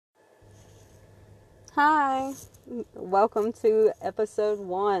Hi, welcome to episode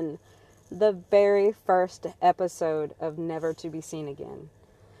 1, the very first episode of Never to Be Seen Again.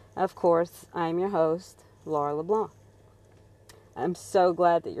 Of course, I'm your host, Laura LeBlanc. I'm so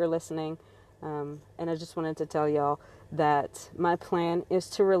glad that you're listening, and I just wanted to tell y'all that my plan is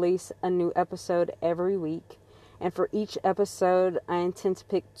to release a new episode every week, and for each episode, I intend to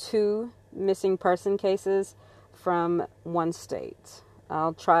pick 2 missing person cases from one state.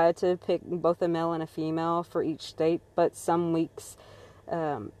 I'll try to pick both a male and a female for each state, but some weeks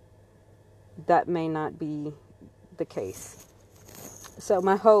that may not be the case. So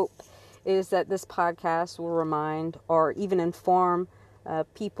my hope is that this podcast will remind or even inform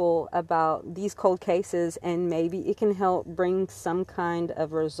people about these cold cases, and maybe it can help bring some kind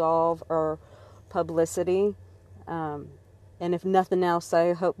of resolve or publicity. And if nothing else,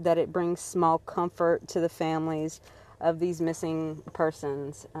 I hope that it brings small comfort to the families of these missing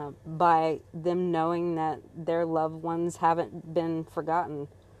persons by them knowing that their loved ones haven't been forgotten.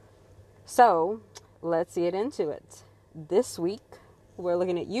 So, let's get into it. This week, we're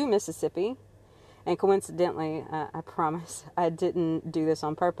looking at you, Mississippi. And coincidentally, I promise I didn't do this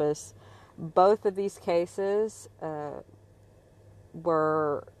on purpose. Both of these cases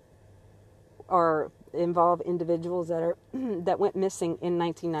involve individuals that went missing in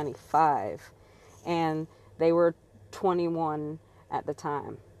 1995, and they were 21 at the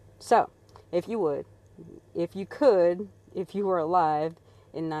time. So, if you were alive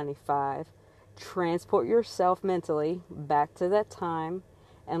in 95, transport yourself mentally back to that time,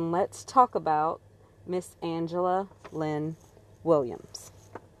 and let's talk about Miss Angela Lynn Williams.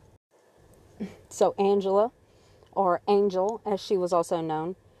 So Angela, or Angel as she was also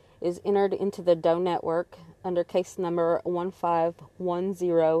known, is entered into the Doe Network under case number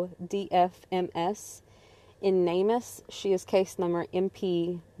 1510-DFMS. In NamUs, she is case number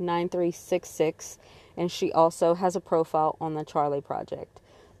MP9366, and she also has a profile on the Charlie Project.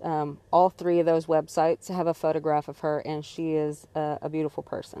 All 3 of those websites have a photograph of her, and she is a beautiful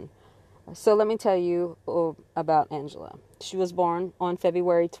person. So let me tell you about Angela. She was born on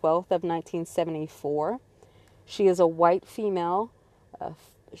February 12th of 1974. She is a white female.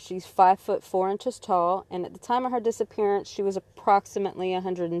 She's 5'4" tall, and at the time of her disappearance, she was approximately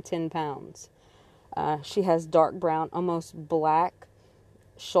 110 pounds. She has dark brown, almost black,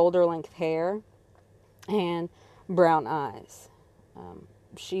 shoulder-length hair and brown eyes.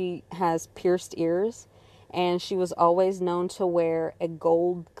 She has pierced ears, and she was always known to wear a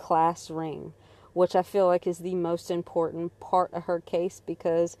gold class ring, which I feel like is the most important part of her case,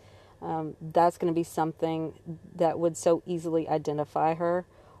 because that's going to be something that would so easily identify her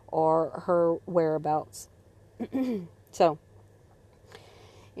or her whereabouts. So,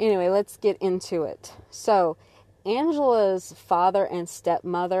 anyway, let's get into it. So, Angela's father and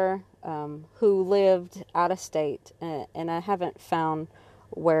stepmother, who lived out of state, and I haven't found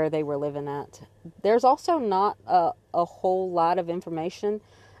where they were living at. There's also not a whole lot of information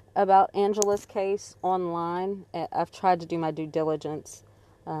about Angela's case online. I've tried to do my due diligence,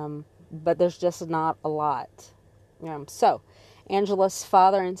 but there's just not a lot. So, Angela's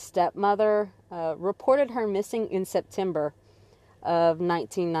father and stepmother reported her missing in September of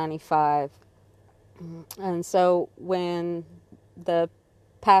 1995. And so when the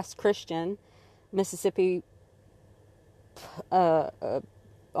Pass Christian, Mississippi, or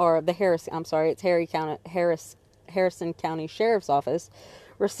the Harrison County Sheriff's Office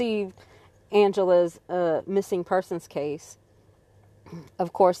received Angela's missing persons case,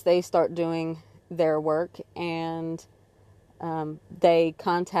 of course they start doing their work, and they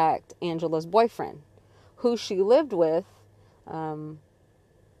contact Angela's boyfriend, who she lived with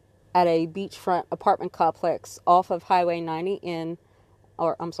at a beachfront apartment complex off of Highway 90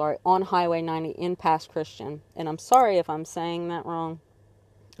 on Highway 90 in Pass Christian. And I'm sorry if I'm saying that wrong.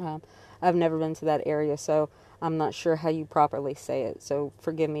 I've never been to that area, so I'm not sure how you properly say it. So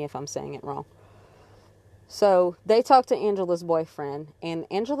forgive me if I'm saying it wrong. So they talk to Angela's boyfriend, and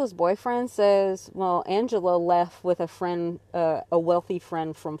Angela's boyfriend says, well, Angela left with a friend, a wealthy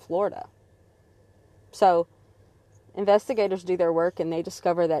friend from Florida. So investigators do their work, and they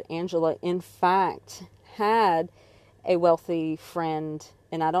discover that Angela, in fact, had a wealthy friend,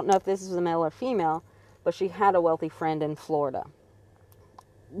 and I don't know if this is a male or female, but she had a wealthy friend in Florida.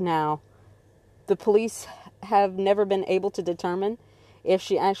 Now, the police have never been able to determine if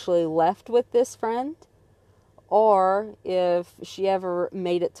she actually left with this friend or if she ever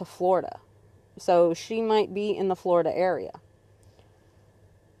made it to Florida. So she might be in the Florida area.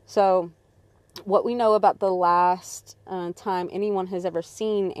 So what we know about the last time anyone has ever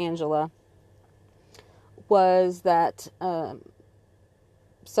seen Angela was that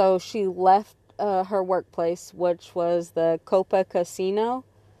so she left her workplace, which was the Copa Casino.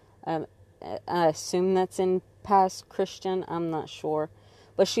 I assume that's in Pass Christian. I'm not sure.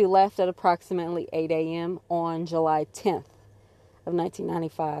 But she left at approximately 8 a.m. on July 10th of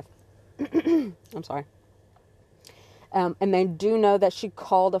 1995. I'm sorry. And they do know that she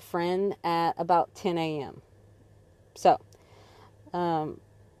called a friend at about 10 a.m. So,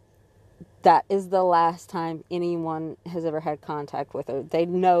 that is the last time anyone has ever had contact with her. They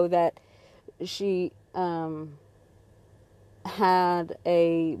know that she had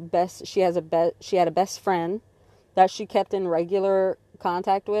a best friend that she kept in regular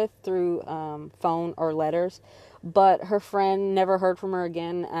contact with through phone or letters, but her friend never heard from her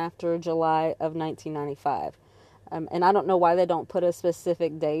again after July of 1995. And I don't know why they don't put a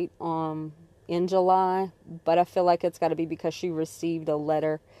specific date in July, but I feel like it's got to be because she received a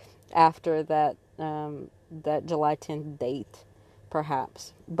letter after that that July 10th date,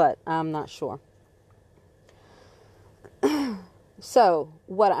 perhaps, but I'm not sure. So,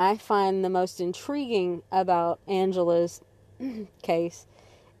 what I find the most intriguing about Angela's case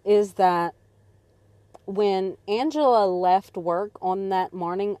is that when Angela left work on that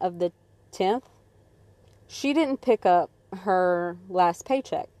morning of the 10th, she didn't pick up her last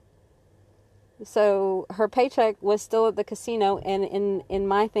paycheck. So her paycheck was still at the casino, and in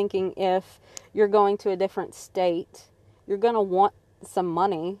my thinking, if you're going to a different state, you're going to want some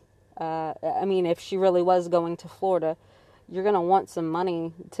money. If she really was going to Florida, you're going to want some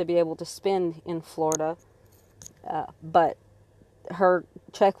money to be able to spend in Florida. But her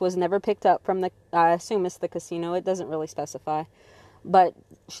check was never picked up from I assume it's the casino. It doesn't really specify. But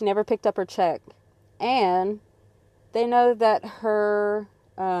she never picked up her check. And they know that her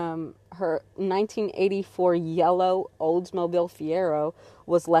 1984 yellow Oldsmobile Fiero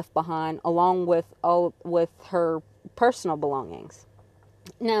was left behind, along with her personal belongings.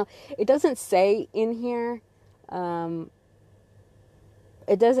 Now, it doesn't say in here.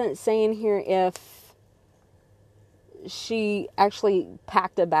 It doesn't say in here if she actually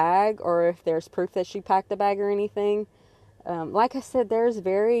packed a bag or if there's proof that she packed a bag or anything. Like I said, there's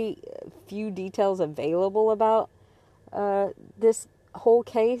very few details available about this whole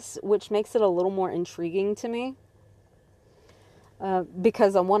case, which makes it a little more intriguing to me.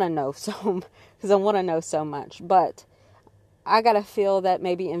 Because I want to know so much. But I gotta feel that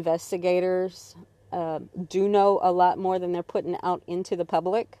maybe investigators do know a lot more than they're putting out into the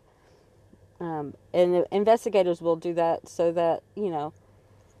public. And the investigators will do that so that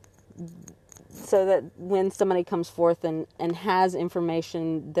when somebody comes forth and has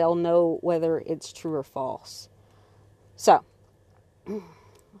information, they'll know whether it's true or false. So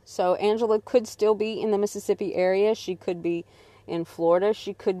Angela could still be in the Mississippi area. She could be in Florida.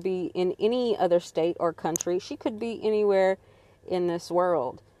 She could be in any other state or country. She could be anywhere in this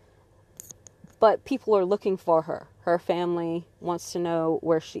world. But people are looking for her. Her family wants to know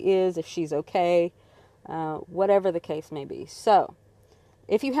where she is, if she's okay, whatever the case may be. So,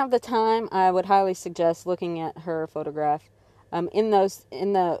 if you have the time, I would highly suggest looking at her photograph. In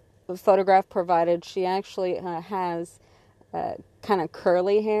the photograph provided, she actually has kind of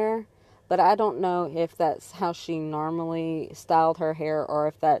curly hair, but I don't know if that's how she normally styled her hair or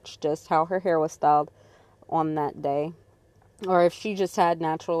if that's just how her hair was styled on that day, or if she just had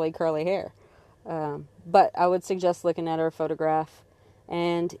naturally curly hair. But I would suggest looking at her photograph,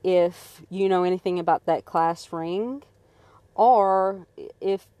 and if you know anything about that class ring, or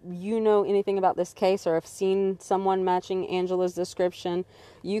if you know anything about this case or have seen someone matching Angela's description,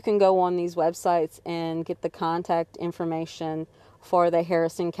 you can go on these websites and get the contact information for the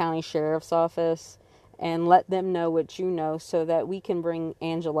Harrison County Sheriff's Office and let them know what you know so that we can bring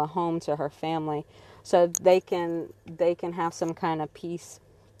Angela home to her family so they can have some kind of peace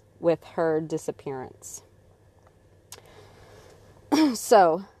with her disappearance.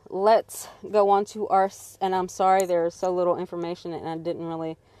 So, let's go on to and I'm sorry there's so little information and I didn't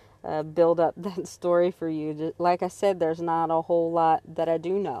really build up that story for you. Like I said, there's not a whole lot that I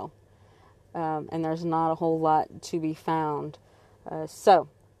do know. And there's not a whole lot to be found. So,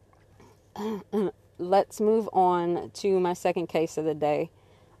 let's move on to my second case of the day,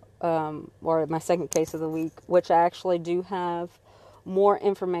 or my second case of the week, which I actually do have more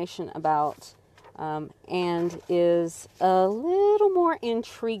information about, and is a little more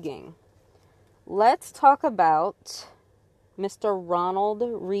intriguing. Let's talk about Mr. Ronald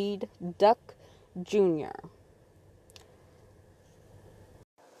Reed Duck Jr.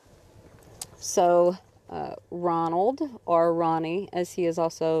 So, Ronald, or Ronnie, as he is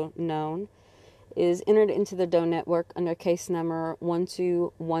also known, is entered into the Doe Network under case number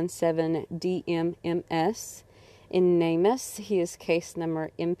 1217DMMS in NamUs. He is case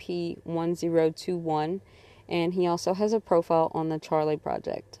number MP1021, and he also has a profile on the Charley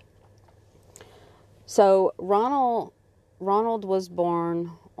Project. So Ronald was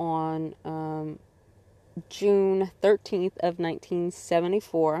born on June 13th of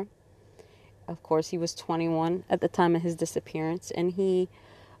 1974. Of course, he was 21 at the time of his disappearance, and he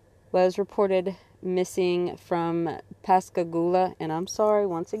was reported missing from Pascagoula, and I'm sorry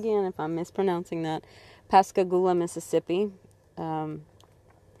once again if I'm mispronouncing that, Pascagoula, Mississippi. So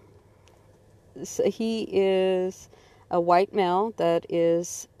he is a white male that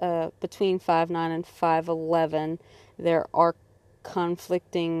is between 5'9" and 5'11". There are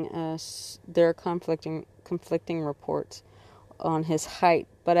conflicting reports on his height,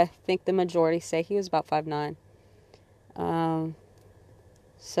 but I think the majority say he was about 5'9".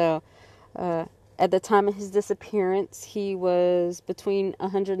 At the time of his disappearance, he was between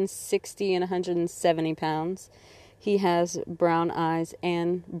 160 and 170 pounds. He has brown eyes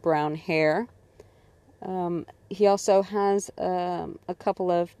and brown hair. He also has a couple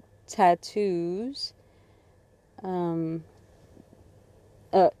of tattoos. And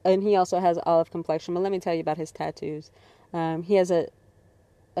he also has olive complexion. But let me tell you about his tattoos. He has a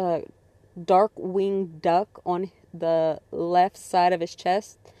dark winged duck on the left side of his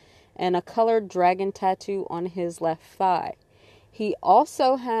chest and a colored dragon tattoo on his left thigh. He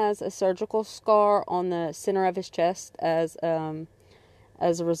also has a surgical scar on the center of his chest as a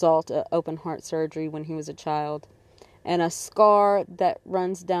result of open heart surgery when he was a child, and a scar that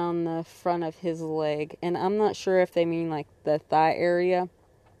runs down the front of his leg. And I'm not sure if they mean like the thigh area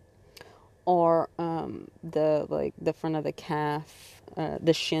or the front of the calf,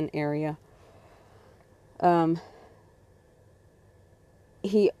 the shin area.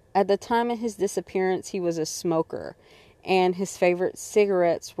 At the time of his disappearance, he was a smoker, and his favorite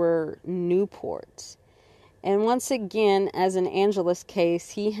cigarettes were Newports. And once again, as in Angela's case,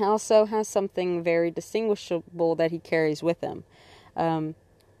 he also has something very distinguishable that he carries with him.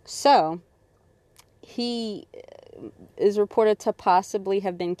 So, he is reported to possibly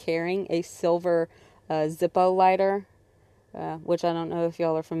have been carrying a silver Zippo lighter, which I don't know if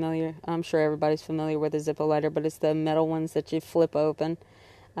y'all are familiar. I'm sure everybody's familiar with a Zippo lighter, but it's the metal ones that you flip open.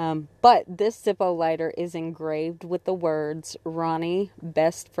 But this Zippo lighter is engraved with the words, Ronnie,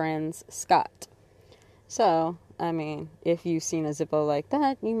 best friends, Scott. So, I mean, if you've seen a Zippo like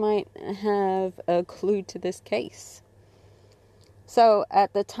that, you might have a clue to this case. So,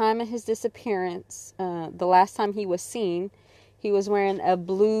 at the time of his disappearance, the last time he was seen, he was wearing a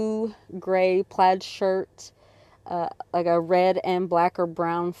blue-gray plaid shirt, like a red and black or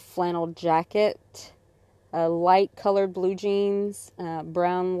brown flannel jacket, light-colored blue jeans,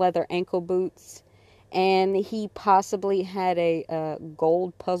 brown leather ankle boots, and he possibly had a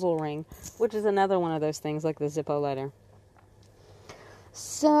gold puzzle ring, which is another one of those things like the Zippo lighter.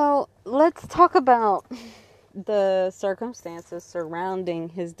 So, let's talk about the circumstances surrounding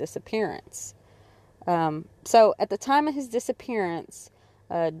his disappearance. So, at the time of his disappearance,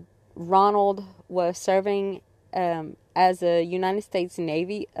 Ronald was serving as a United States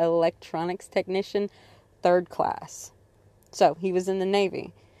Navy electronics technician, 3rd class. So, he was in the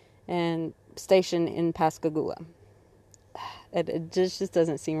Navy and stationed in Pascagoula. It just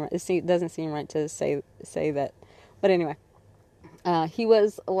doesn't seem right. It doesn't seem right to say that. But anyway, he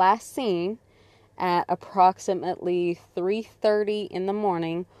was last seen at approximately 3:30 in the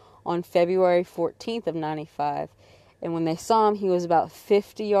morning on February 14th of 95. And when they saw him, he was about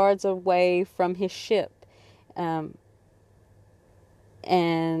 50 yards away from his ship. And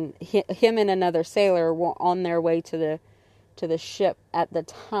him and another sailor were on their way to the ship at the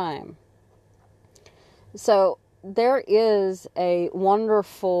time. So there is a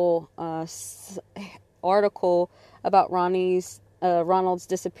wonderful article about Ronald's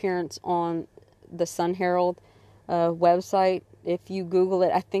disappearance on the Sun Herald website. If you Google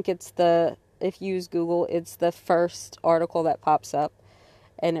it, I think if you use Google, it's the first article that pops up,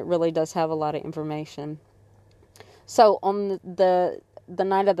 and it really does have a lot of information. So on the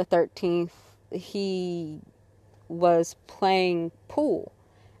night of the 13th, he was playing pool,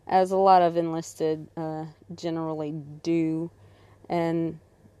 as a lot of enlisted generally do, and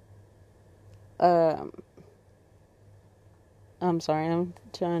I'm sorry, I'm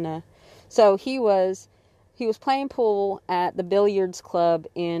trying to. So he was playing pool at the billiards club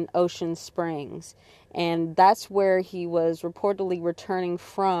in Ocean Springs, and that's where he was reportedly returning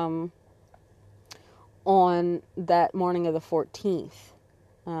from on that morning of the 14th.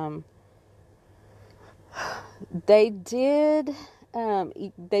 They did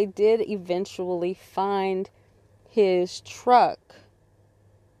eventually find his truck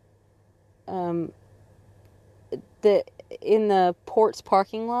the in the port's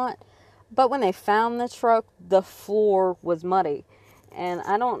parking lot. But when they found the truck, the floor was muddy. And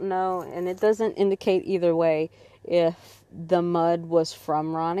I don't know, and it doesn't indicate either way if the mud was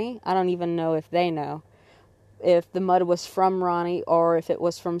from Ronnie. I don't even know if they know if the mud was from Ronnie or if it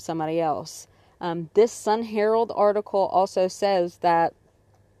was from somebody else. This Sun Herald article also says that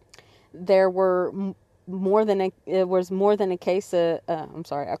there were it was more than a case of,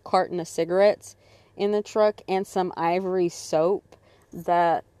 a carton of cigarettes in the truck and some Ivory soap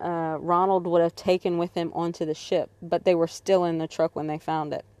that Ronald would have taken with him onto the ship, but they were still in the truck when they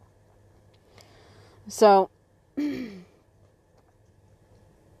found it. So,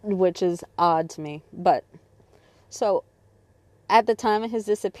 which is odd to me. But, so, at the time of his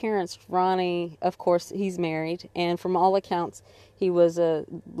disappearance, Ronnie, of course, he's married, and from all accounts, he was a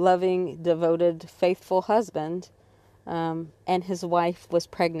loving, devoted, faithful husband, and his wife was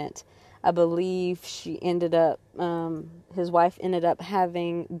pregnant. I believe his wife ended up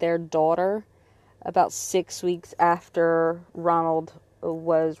having their daughter about 6 weeks after Ronald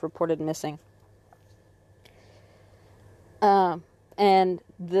was reported missing. And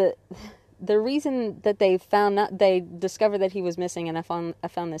the reason that they discovered that he was missing, and I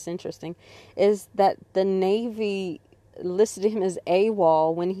found this interesting, is that the Navy listed him as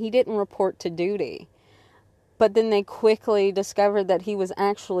AWOL when he didn't report to duty. But then they quickly discovered that he was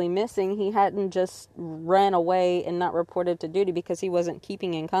actually missing. He hadn't just ran away and not reported to duty because he wasn't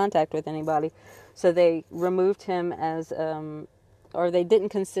keeping in contact with anybody. So they removed him as, or they didn't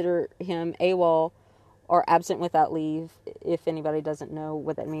consider him AWOL or absent without leave, if anybody doesn't know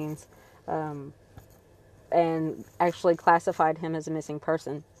what that means, and actually classified him as a missing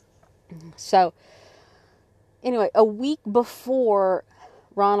person. So, anyway, a week before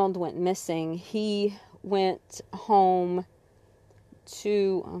Ronald went missing, he went home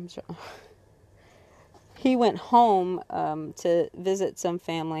to visit some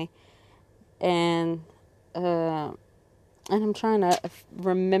family, and I'm trying to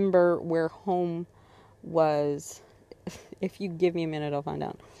remember where home was. If you give me a minute, I'll find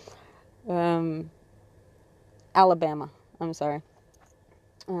out. Alabama. I'm sorry.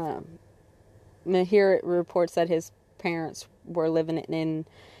 Here it reports that his parents were living in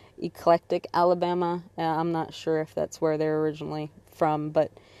Eclectic, Alabama. I'm not sure if that's where they're originally from,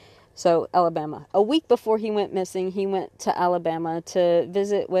 but so Alabama. A week before he went missing, he went to Alabama to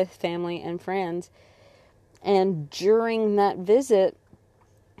visit with family and friends. And during that visit,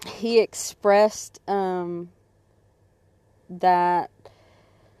 he expressed that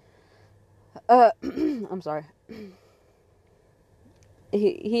I'm sorry.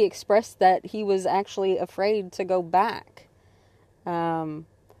 He expressed that he was actually afraid to go back.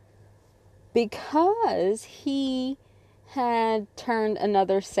 Because he had turned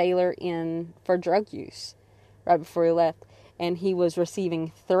another sailor in for drug use right before he left, and he was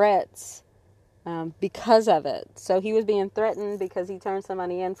receiving threats because of it. So he was being threatened because he turned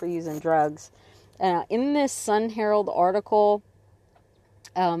somebody in for using drugs. In this Sun Herald article,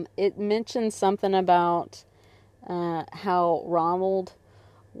 it mentions something about how Ronald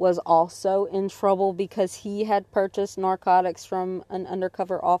was also in trouble because he had purchased narcotics from an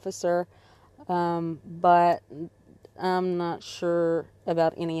undercover officer. But I'm not sure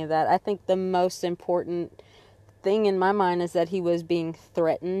about any of that. I think the most important thing in my mind is that he was being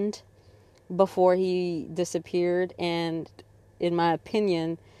threatened before he disappeared, and in my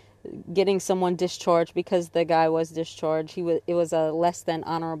opinion, getting someone discharged because the guy was discharged. It was a less than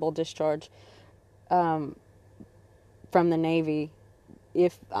honorable discharge from the Navy.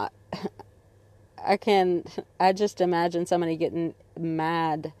 If I just imagine somebody getting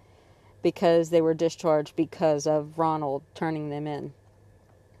mad because they were discharged because of Ronald turning them in.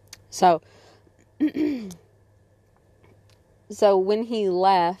 So, so when he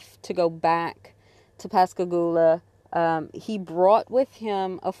left to go back to Pascagoula, he brought with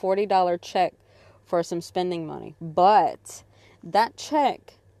him a $40 check for some spending money. But that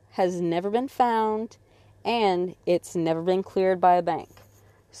check has never been found, and it's never been cleared by a bank.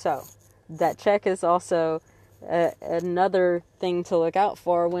 So, that check is also another thing to look out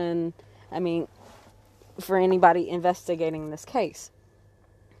for for anybody investigating this case.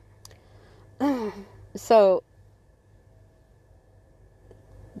 So,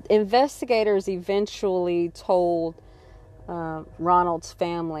 investigators eventually told Ronald's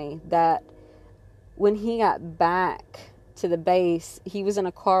family that when he got back to the base, he was in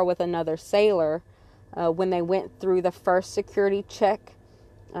a car with another sailor when they went through the first security check.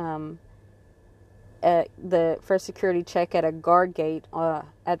 The first security check at a guard gate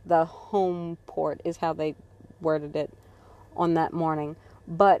at the home port is how they worded it on that morning.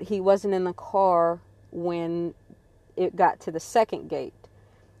 But he wasn't in the car when it got to the second gate.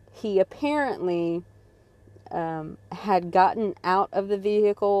 He apparently had gotten out of the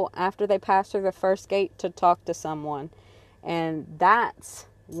vehicle after they passed through the first gate to talk to someone. And that's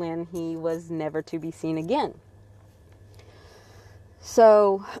when he was never to be seen again.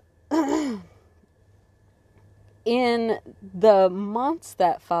 So, in the months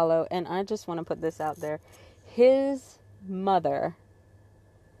that follow, and I just want to put this out there, his mother,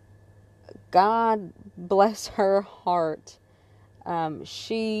 God bless her heart,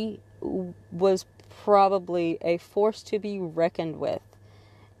 she was probably a force to be reckoned with.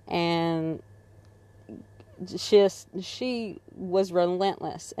 And she was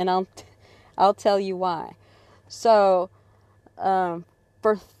relentless. And I'll tell you why. So,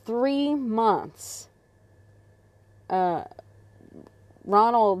 for 3 months,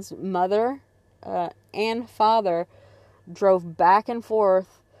 Ronald's mother and father drove back and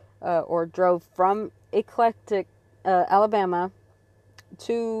forth, or drove from Eclectic, Alabama,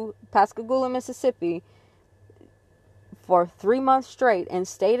 to Pascagoula, Mississippi, for 3 months straight, and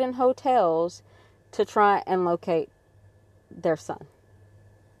stayed in hotels to try and locate their son.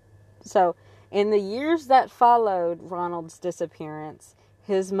 So, in the years that followed Ronald's disappearance,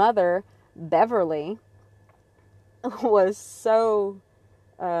 his mother, Beverly, was so,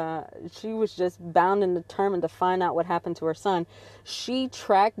 she was just bound and determined to find out what happened to her son. She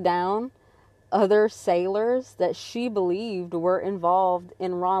tracked down other sailors that she believed were involved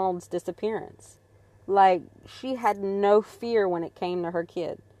in Ronald's disappearance. Like, she had no fear when it came to her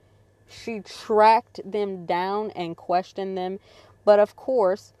kid. She tracked them down and questioned them. But of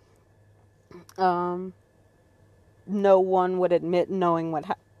course, no one would admit knowing what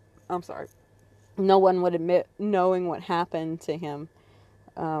no one would admit knowing what happened to him.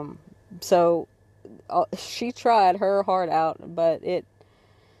 So she tried her heart out, but it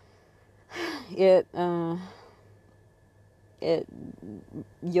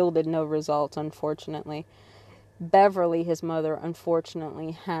yielded no results, unfortunately. Beverly, his mother,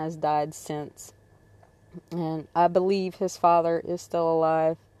 unfortunately has died since, and I believe his father is still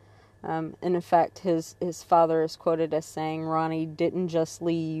alive. And in fact, his father is quoted as saying, "Ronnie didn't just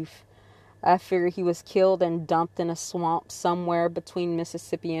leave. I figure he was killed and dumped in a swamp somewhere between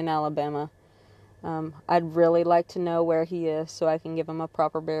Mississippi and Alabama. I'd really like to know where he is so I can give him a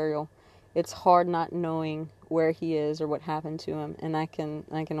proper burial. It's hard not knowing where he is or what happened to him, and I can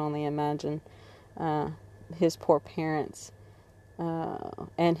only imagine his poor parents,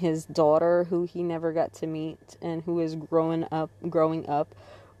 and his daughter, who he never got to meet, and who is growing up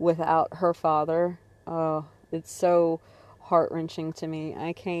without her father. Oh, it's so heart-wrenching to me.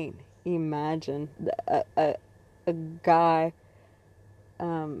 I can't imagine a guy.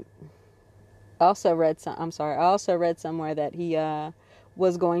 I also read somewhere that he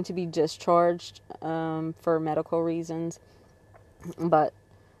was going to be discharged for medical reasons, but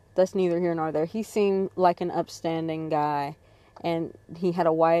that's neither here nor there. He seemed like an upstanding guy, and he had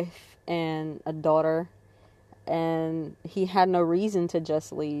a wife and a daughter, and he had no reason to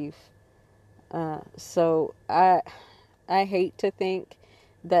just leave. So I hate to think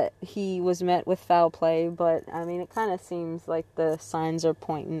that he was met with foul play, but I mean, it kind of seems like the signs are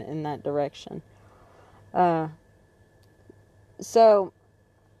pointing in that direction.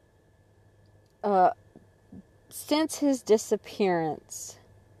 Since his disappearance,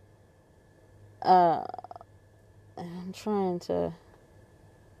 I'm trying to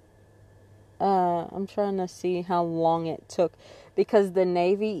see how long it took, because the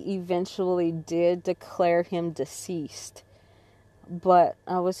Navy eventually did declare him deceased. But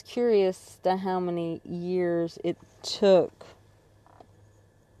I was curious to how many years it took.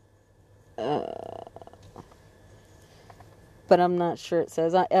 But I'm not sure it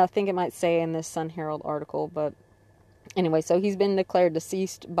says. I think it might say in this Sun Herald article. But anyway, so he's been declared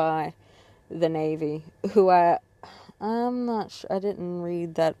deceased by the Navy, who I'm not sure. I didn't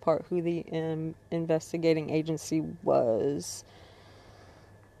read that part, who the investigating agency was.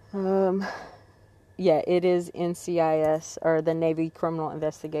 Yeah, it is NCIS, or the Navy Criminal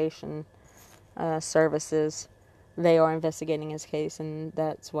Investigation Services. They are investigating his case, and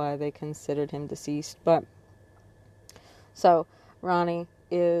that's why they considered him deceased. But so Ronnie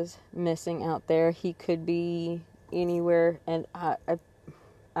is missing out there. He could be anywhere, and I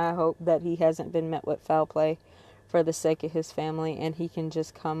hope that he hasn't been met with foul play for the sake of his family, and he can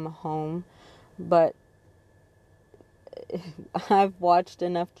just come home. But I've watched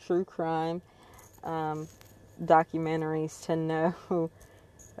enough true crime documentaries to know,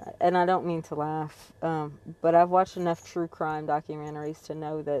 and I don't mean to laugh, but I've watched enough true crime documentaries to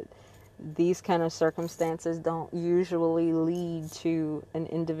know that these kind of circumstances don't usually lead to an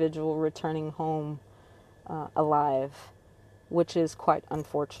individual returning home alive, which is quite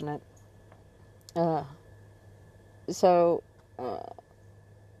unfortunate. So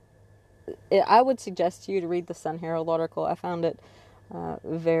I would suggest to you to read the Sun Herald article. I found it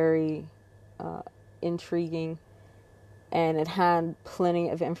very intriguing, and it had plenty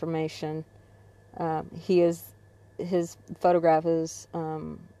of information. His photograph is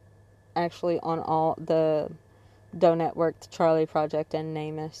actually on all the Doe Network, the Charlie Project, and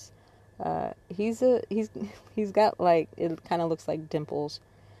NamUs. He's got, like, it kind of looks like dimples,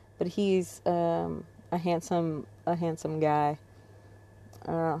 but he's a handsome guy.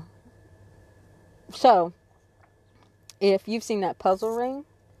 So, if you've seen that puzzle ring,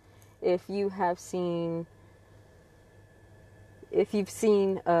 if you've seen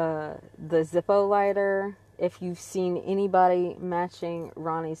the Zippo lighter, if you've seen anybody matching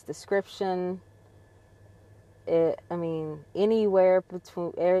Ronnie's description, anywhere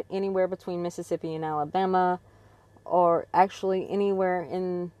between Mississippi and Alabama, or actually anywhere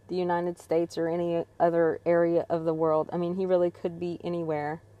in the United States or any other area of the world. I mean, he really could be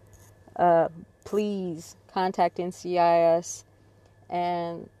anywhere. Please contact NCIS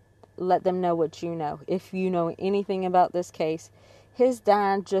and let them know what you know. If you know anything about this case, his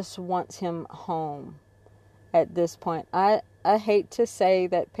dad just wants him home at this point. I hate to say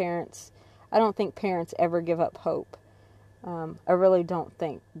that I don't think parents ever give up hope. I really don't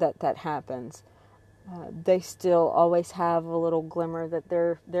think that happens. They still always have a little glimmer that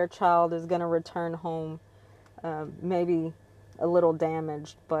their child is going to return home, maybe a little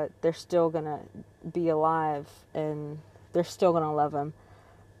damaged, but they're still going to be alive, and they're still going to love him.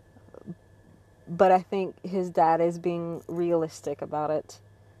 But I think his dad is being realistic about it.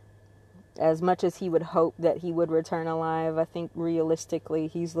 As much as he would hope that he would return alive, I think realistically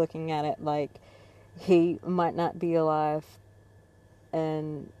he's looking at it like he might not be alive.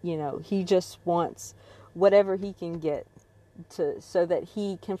 And, he just wants whatever he can get so that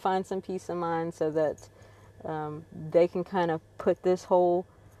he can find some peace of mind, so that they can kind of put this whole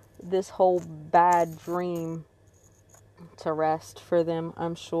bad dream to rest for them,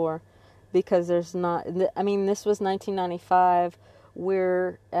 I'm sure. Because this was 1995.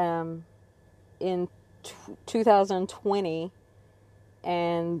 We're in 2020,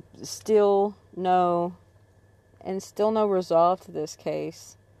 and still no resolve to this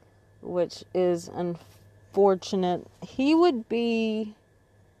case, which is unfortunate. He would be,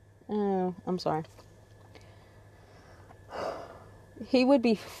 he would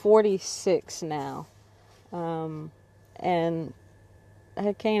be 46 now, and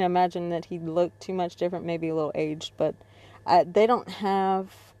I can't imagine that he'd look too much different, maybe a little aged, but they don't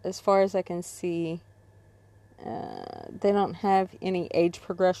have, as far as I can see, they don't have any age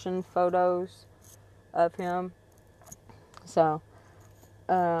progression photos of him. So,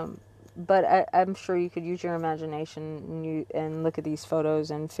 but I'm sure you could use your imagination and look at these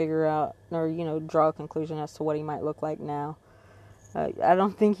photos and figure out, or, draw a conclusion as to what he might look like now. I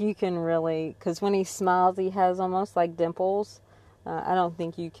don't think you can really, because when he smiles, he has almost like dimples. I don't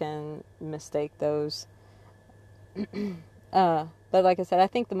think you can mistake those. But like I said, I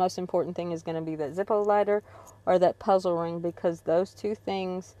think the most important thing is going to be that Zippo lighter or that puzzle ring, because those two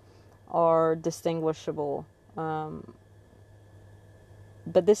things are distinguishable. But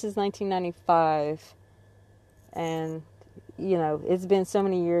this is 1995, and, it's been so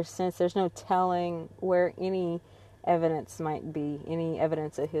many years since. There's no telling where any evidence might be, any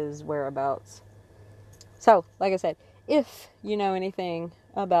evidence of his whereabouts. So, like I said, if you know anything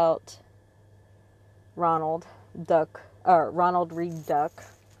about Ronald Reed Duck,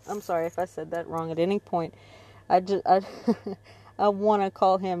 I'm sorry if I said that wrong at any point. I want to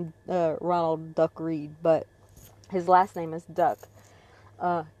call him Ronald Duck Reed, but his last name is Duck.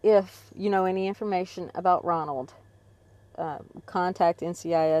 If you know any information about Ronald, contact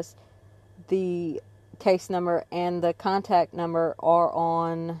NCIS. The case number and the contact number are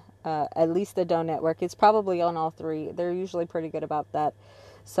on at least the Doe Network. It's probably on all three. They're usually pretty good about that.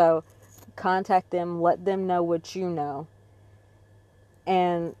 So contact them, let them know what you know,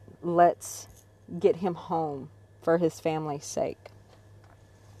 and let's get him home for his family's sake.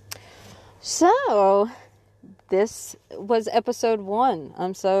 So, this was episode 1.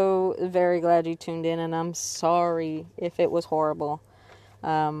 I'm so very glad you tuned in, and I'm sorry if it was horrible.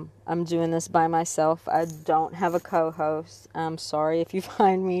 I'm doing this by myself. I don't have a co-host. I'm sorry if you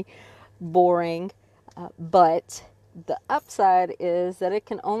find me boring, but the upside is that it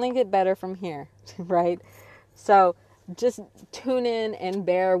can only get better from here, right? So just tune in and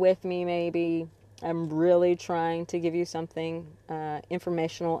bear with me maybe. I'm really trying to give you something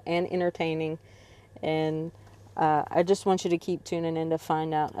informational and entertaining, and I just want you to keep tuning in to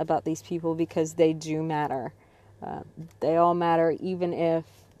find out about these people, because they do matter. They all matter, even if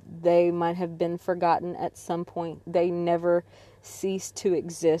they might have been forgotten at some point. They never cease to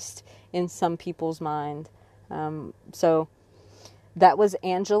exist in some people's mind. So that was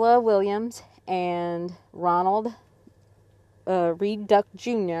Angela Williams and Ronald Reed Duck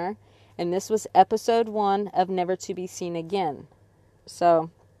Jr., and this was episode 1 of Never to Be Seen Again. So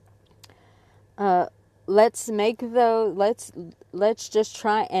let's just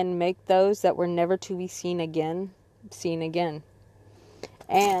try and make those that were never to be seen again.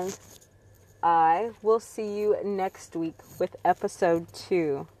 And I will see you next week with episode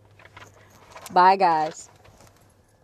 2. Bye, guys.